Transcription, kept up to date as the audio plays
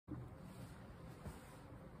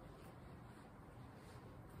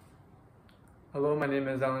Hello, my name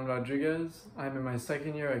is Alan Rodriguez. I'm in my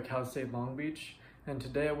second year at Cal State Long Beach, and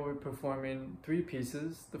today I will be performing 3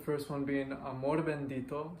 pieces. The first one being Amor,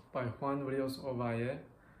 Bendito by Juan, Rios, Ovalle,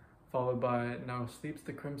 followed by Now Sleeps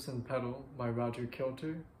the Crimson Petal by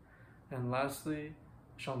Quilter, and lastly,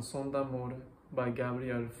 Chanson d'Amor by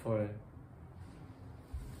Gabriel Fauré.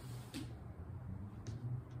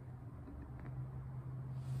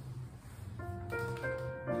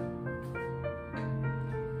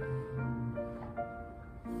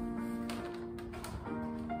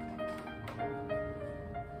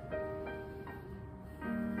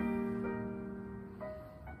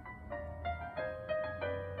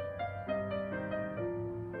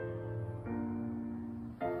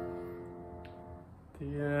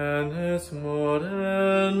 Tienes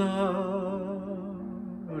morena,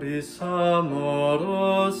 risa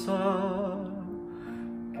amorosa,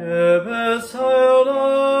 que besa y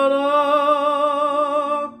llora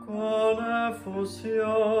con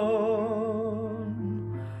efusión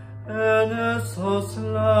en esos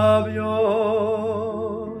labios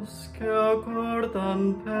que acortan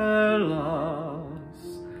pelas,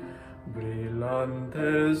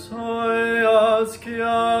 brillantes joyas que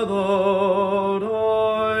adoro.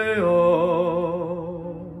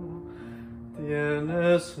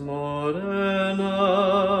 Tienes morena,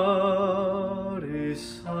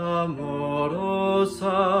 risa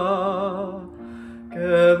amorosa,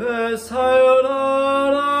 que besa y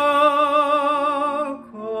llora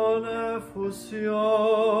con efusión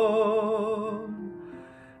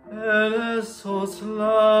en esos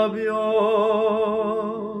labios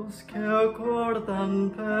que acortan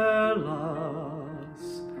pelas,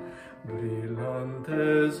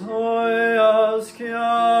 brillantes joyas que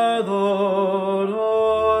adoro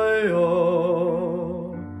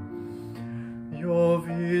yo. Yo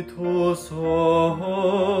vi tus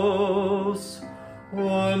ojos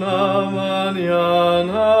una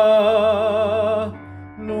mañana,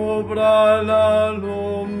 nubla la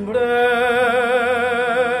lumbre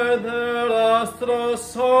del astro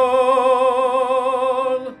sol,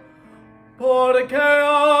 porque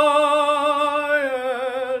hay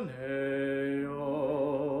en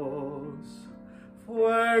ellos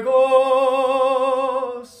fuego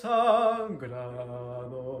sagrado,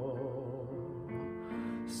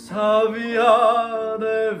 savia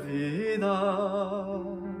de vida,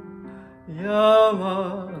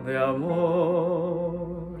 llama de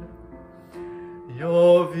amor.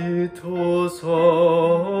 Yo vi tus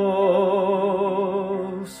ojos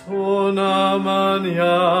una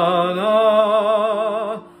mañana,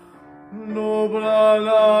 nubla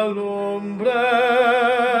la lumbre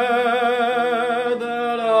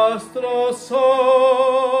del astro sol,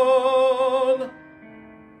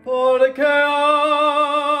 porque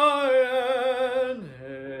hay en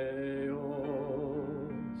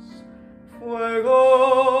ellos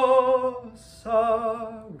fuego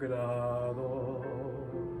sagrado,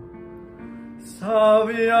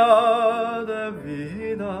 savia de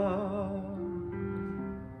vida,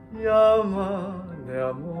 llama de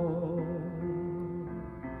amor,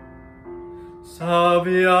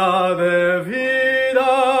 savia de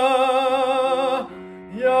vida,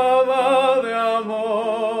 llama de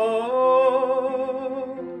amor,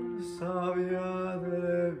 savia de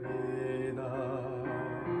vida,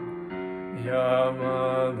 llama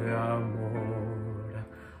de amor.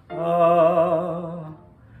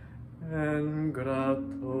 En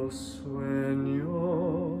grato sueño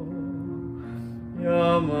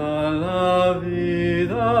llama la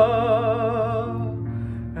vida,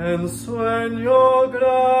 en sueño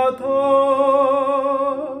grato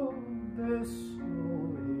de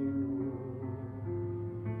sueño.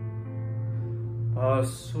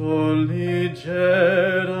 Paso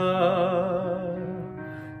ligera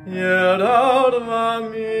y el alma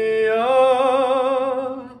mía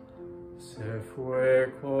se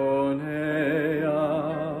fue con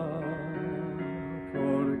ella,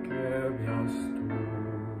 porque veas tú,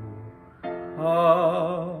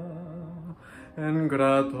 en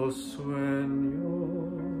grato sueño,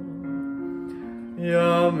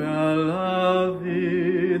 llame a la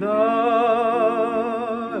vida,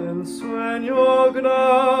 en sueño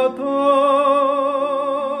grato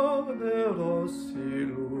de luz y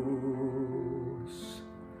luz.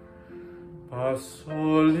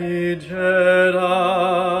 Paso ligera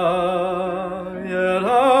y el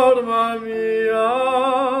alma mía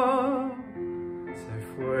se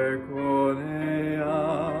fue con ella,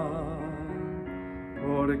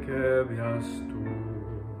 porque veas tú,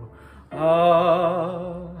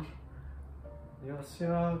 ya se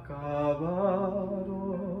acabaron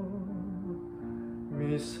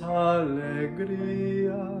mis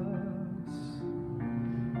alegrías,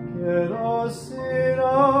 quiero sin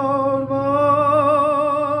alma,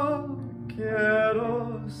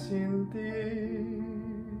 quiero sin ti.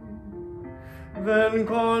 Ven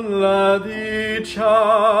con la dicha,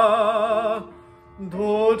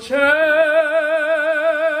 dolce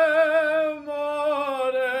morena,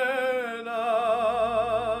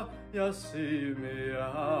 y así mi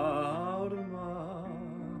alma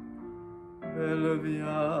vuelve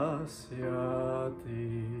hacia ti.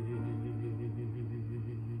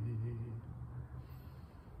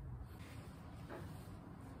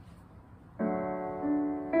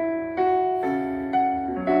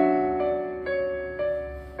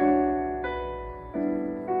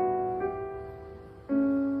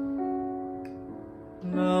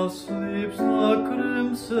 Now sleeps the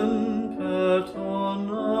crimson petal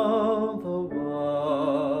of the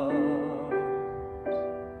wild,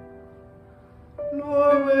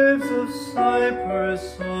 nor waves of cypress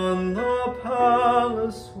on the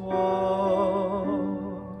palace wall,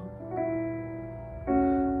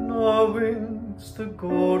 nor wings the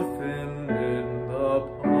goldfin in the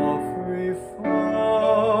palfrey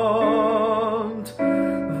font.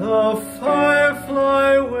 The firefly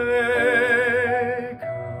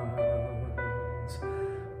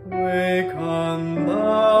waken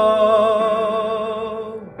thou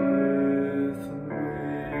with me.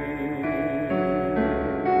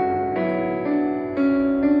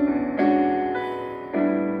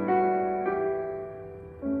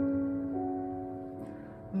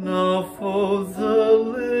 Now for the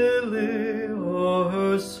lily, oh,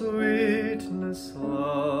 her sweetness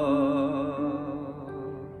love,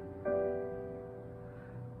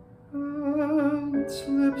 and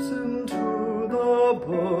slips into the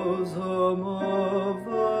bosom of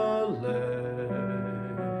the lake.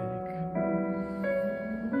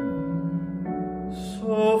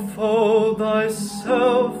 So fold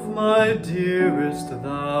thyself, my dearest,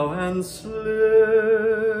 thou, and slip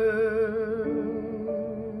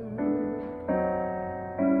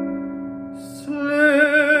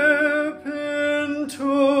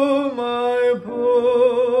into my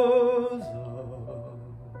bosom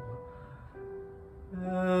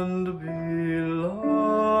and be lost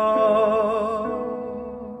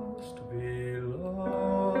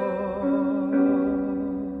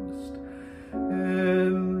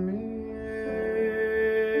in me.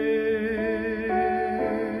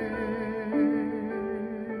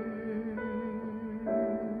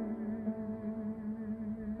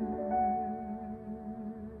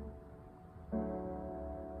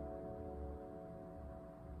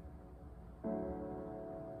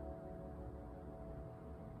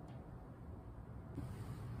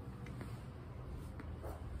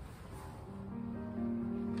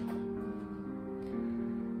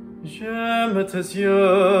 J'aime tes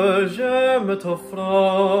yeux, j'aime ton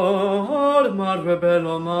front, marbre belle,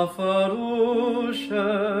 ma farouche.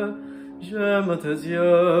 J'aime tes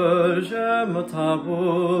yeux, j'aime ta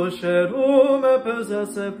bouche, où me pesait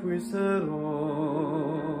ses puisseront.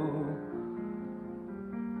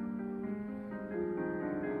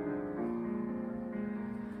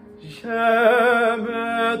 J'aime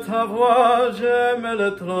ta voix, j'aime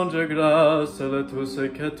l'étrange grâce de tout ce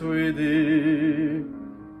que tu dis.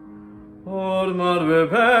 Or marbre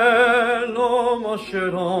bello, mon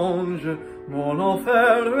cher ange, mon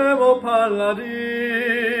enfer et mon paradis.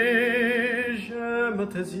 J'aime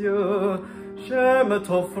tes yeux, j'aime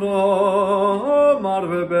ton front,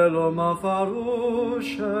 marbre bello, ma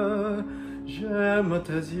farouche. J'aime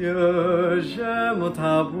tes yeux, j'aime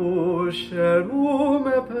ta bouche, où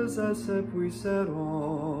mes pesées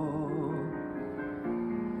s'épuiseront.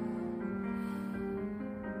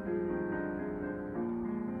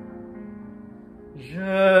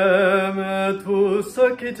 J'aime tout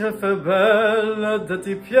ce qui te fait belle, de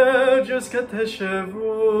tes pieds jusqu'à tes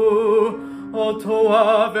cheveux. Oh,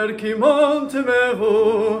 toi vers qui monte mes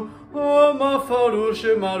roues, oh, ma farouche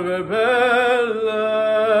marbre belle.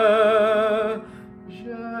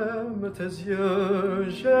 J'aime tes yeux,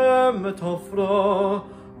 j'aime ton front,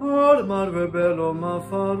 oh, marbre belle, oh, ma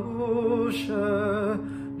farouche.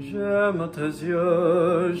 J'aime tes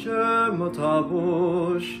yeux, j'aime ta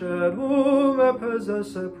bouche, où mes pesées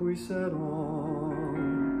s'épuiseront,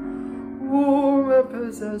 où mes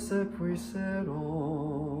pesées s'épuiseront.